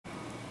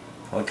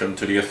Welcome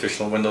to the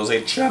official Windows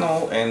 8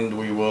 channel, and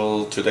we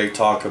will today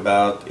talk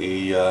about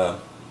a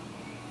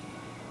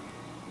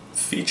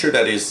feature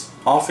that is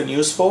often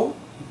useful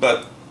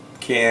but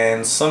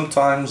can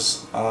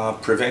sometimes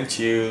prevent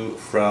you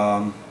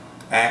from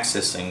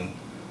accessing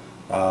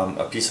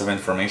a piece of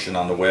information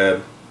on the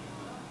web,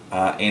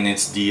 and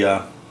it's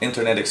the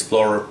Internet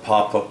Explorer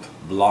pop-up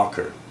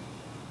blocker.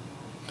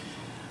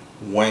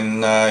 When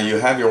you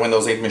have your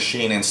Windows 8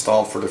 machine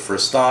installed for the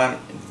first time,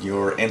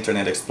 your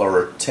Internet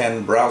Explorer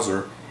 10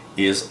 browser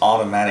is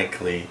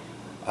automatically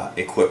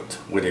equipped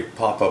with a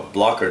pop-up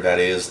blocker that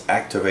is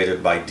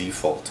activated by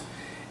default.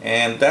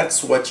 And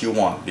that's what you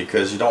want,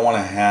 because you don't want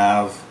to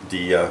have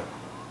the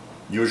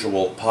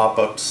usual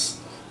pop-ups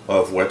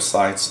of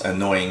websites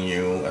annoying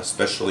you,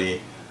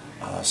 especially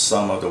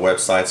some of the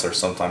websites are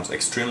sometimes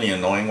extremely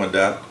annoying with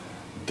that.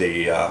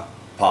 They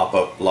pop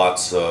up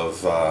lots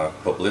of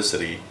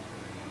publicity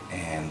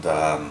and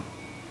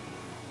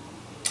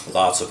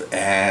lots of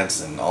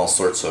ads and all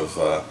sorts of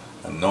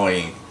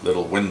annoying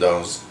little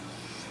windows.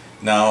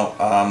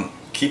 Now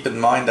keep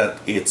in mind that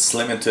it's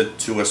limited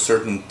to a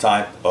certain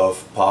type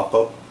of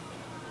pop-up,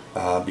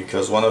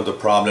 because one of the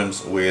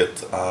problems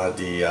with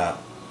the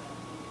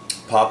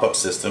pop-up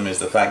system is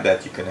the fact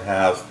that you can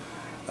have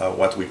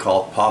what we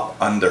call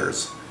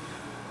pop-unders,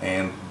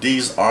 and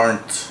these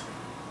aren't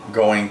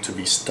going to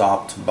be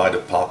stopped by the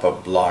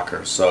pop-up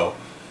blocker. So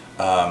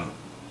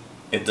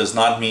it does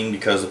not mean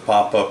because the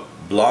pop-up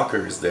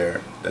blocker is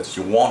there that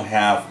you won't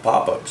have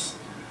pop-ups,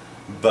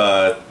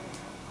 but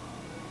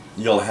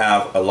you'll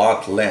have a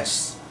lot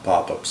less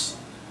pop-ups.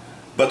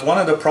 But one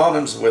of the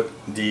problems with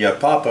the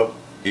pop-up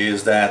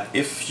is that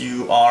if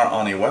you are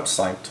on a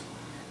website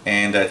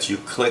and that you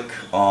click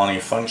on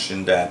a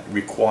function that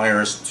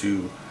requires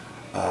to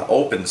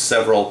open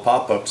several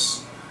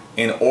pop-ups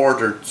in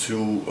order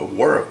to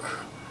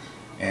work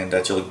and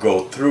that you'll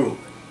go through,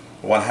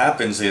 what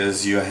happens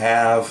is you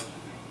have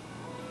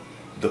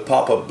the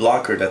pop-up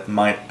blocker that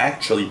might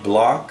actually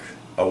block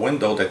a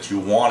window that you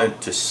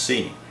wanted to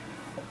see.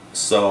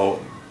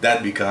 So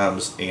that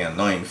becomes an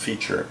annoying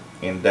feature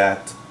in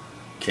that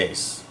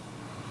case.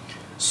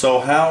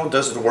 So how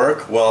does it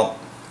work? Well,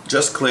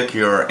 just click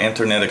your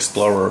Internet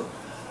Explorer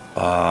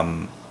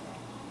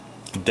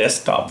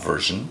desktop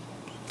version,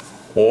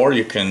 or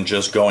you can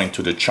just go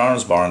into the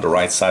charms bar on the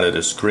right side of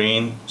the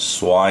screen,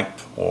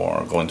 swipe,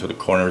 or go into the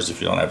corners if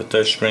you don't have a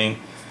touch screen,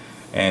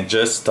 and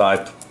just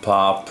type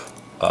pop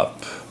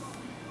up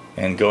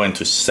and go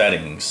into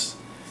settings,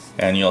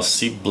 and you'll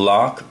see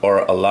block or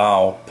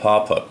allow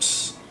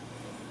pop-ups.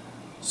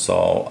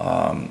 So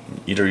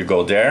either you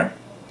go there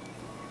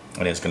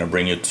and it's going to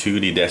bring you to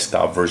the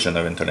desktop version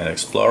of Internet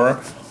Explorer,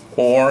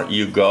 or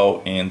you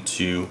go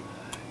into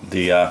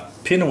the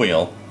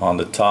pinwheel on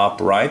the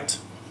top right,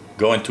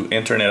 go into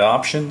Internet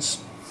Options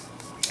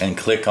and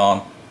click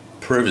on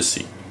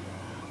Privacy,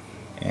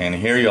 and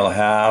here you'll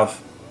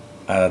have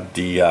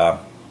the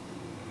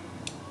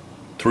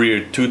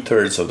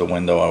 2/3 of the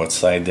window, I would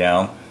say,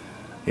 down,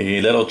 a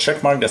little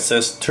check mark that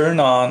says turn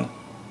on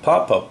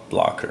pop-up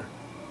blocker.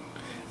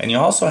 And you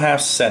also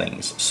have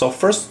settings. So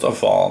first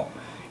of all,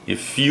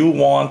 if you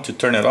want to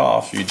turn it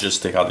off, you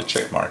just take out the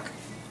check mark,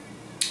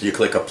 you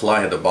click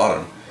apply at the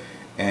bottom,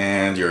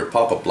 and your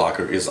pop-up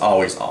blocker is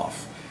always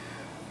off.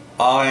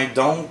 I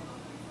don't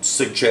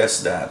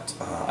suggest that.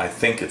 I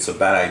think it's a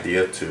bad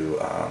idea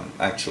to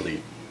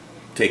actually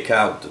take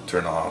out the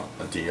turn on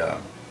the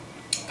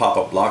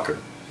pop-up blocker.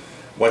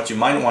 What you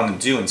might want to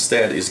do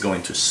instead is go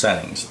into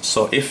settings.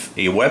 So if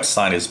a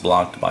website is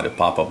blocked by the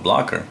pop-up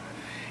blocker,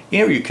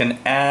 here you can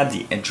add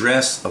the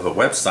address of a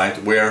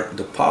website where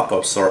the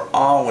pop-ups are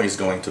always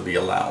going to be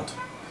allowed.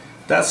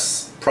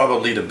 That's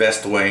probably the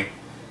best way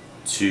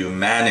to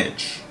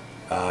manage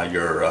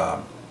your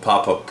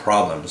pop-up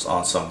problems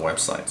on some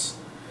websites.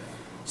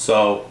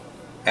 So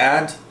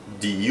add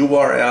the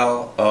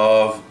URL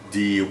of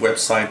the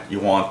website you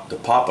want the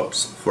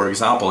pop-ups. For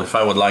example, if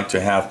I would like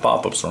to have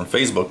pop-ups from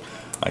Facebook,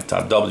 I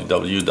type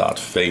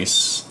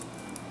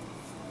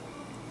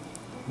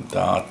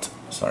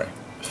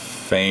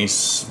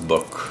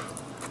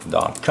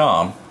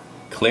facebook.com,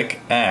 click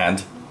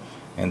add,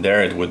 and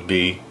there it would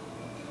be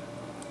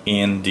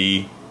in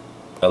the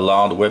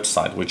allowed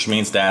website, which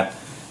means that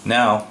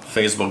now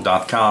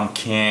facebook.com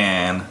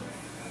can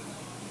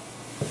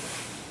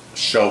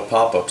show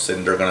pop-ups,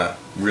 and they're gonna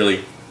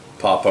really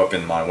pop up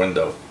in my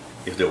window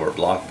if they were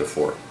blocked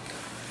before.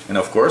 And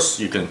of course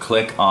you can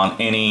click on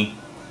any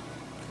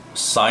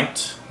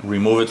site,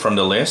 remove it from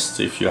the list.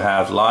 If you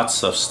have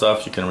lots of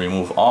stuff, you can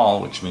remove all,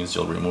 which means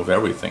you'll remove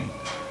everything.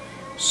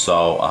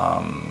 So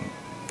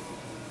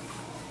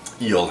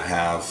you'll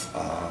have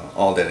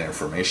all that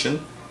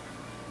information,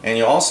 and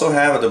you also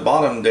have at the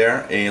bottom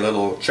there a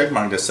little check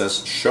mark that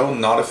says show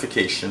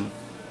notification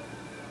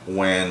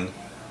when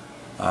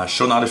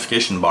show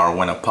notification bar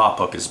when a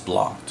pop-up is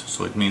blocked.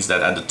 So it means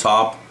that at the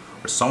top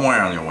or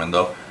somewhere on your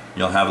window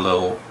you'll have a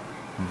little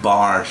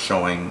bar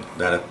showing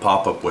that a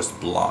pop-up was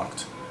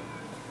blocked.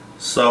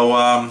 So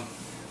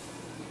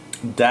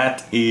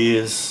that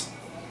is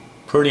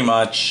pretty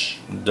much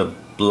the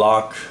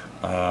block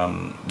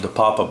the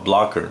pop-up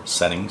blocker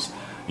settings,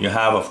 you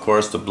have of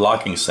course the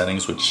blocking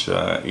settings, which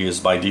is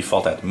by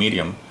default at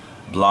medium,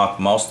 block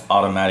most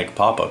automatic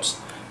pop-ups.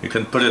 You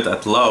can put it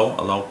at low,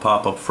 allow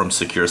pop-up from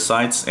secure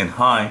sites, and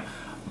high,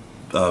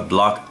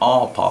 block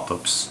all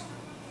pop-ups.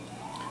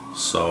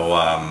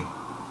 So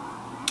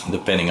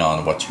depending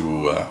on what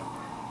you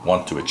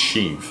want to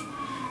achieve.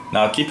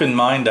 Now keep in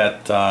mind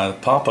that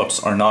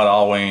pop-ups are not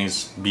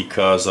always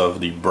because of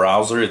the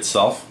browser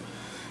itself.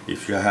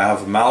 If you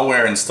have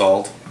malware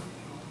installed,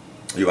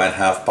 you might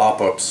have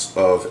pop-ups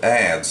of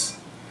ads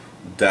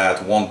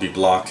that won't be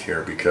blocked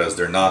here because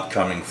they're not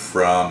coming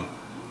from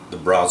the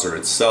browser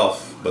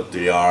itself, but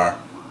they are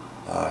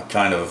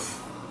kind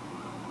of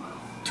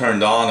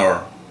turned on,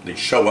 or they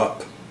show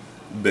up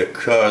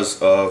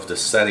because of the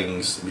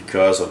settings,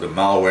 because of the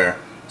malware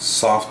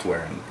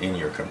software in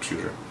your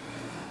computer.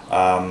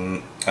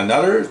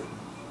 Another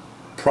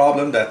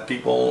problem that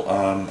people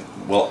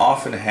will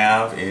often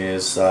have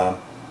is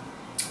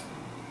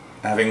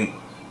having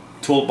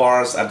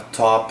toolbars at the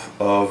top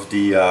of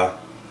the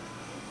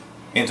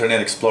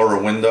Internet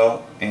Explorer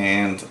window,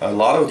 and a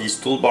lot of these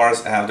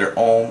toolbars have their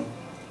own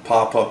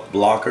pop-up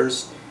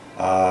blockers.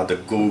 The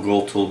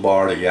Google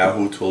toolbar, the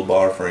Yahoo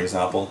toolbar, for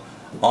example,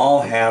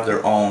 all have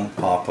their own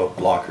pop-up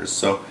blockers.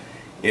 So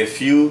if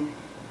you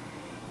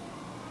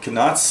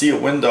cannot see a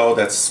window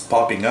that's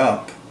popping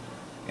up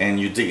and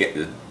you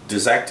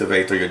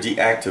deactivate, or you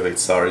deactivate,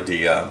 sorry,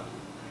 the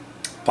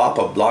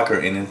pop-up blocker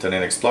in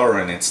Internet Explorer,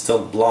 and it's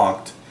still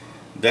blocked,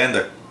 then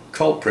the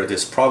culprit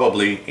is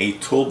probably a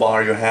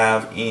toolbar you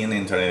have in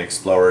Internet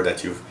Explorer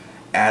that you've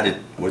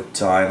added with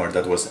time, or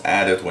that was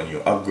added when you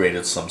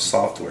upgraded some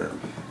software.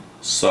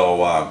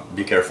 So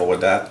be careful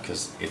with that,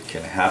 because it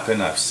can happen.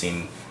 I've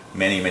seen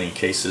many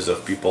cases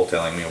of people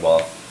telling me,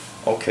 well,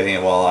 okay,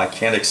 well, I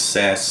can't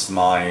access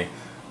my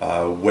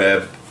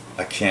web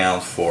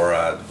account for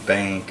the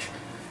bank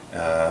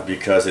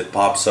because it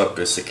pops up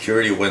a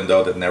security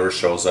window that never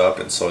shows up,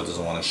 and so it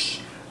doesn't want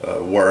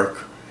to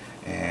work,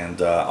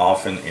 and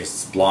often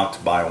it's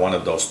blocked by one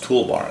of those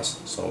toolbars.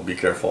 So be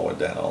careful with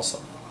that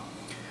also.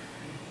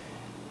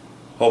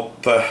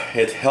 Hope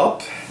it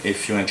helped.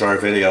 If you enjoy our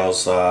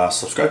videos,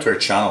 subscribe to our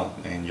channel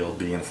and you'll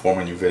be informed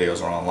when new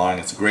videos are online.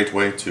 It's a great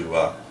way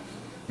to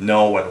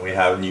know when we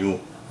have new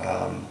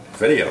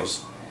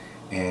videos.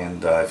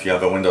 And if you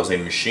have a Windows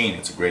 8 machine,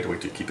 it's a great way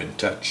to keep in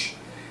touch.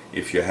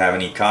 If you have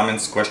any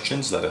comments,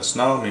 questions, let us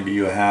know. Maybe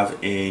you have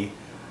a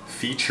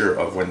feature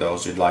of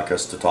Windows you'd like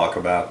us to talk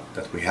about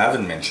that we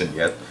haven't mentioned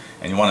yet,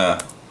 and you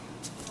want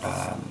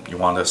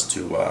us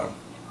to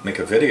make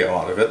a video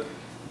out of it,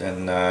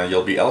 then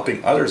you'll be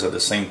helping others at the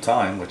same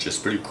time, which is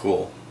pretty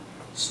cool.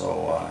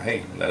 So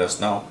hey, let us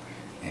know,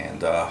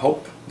 and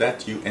hope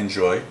that you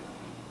enjoy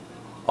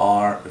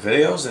our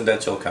videos and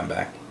that you'll come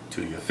back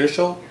to the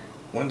official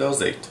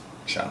Windows 8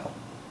 channel.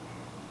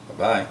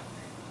 Bye-bye.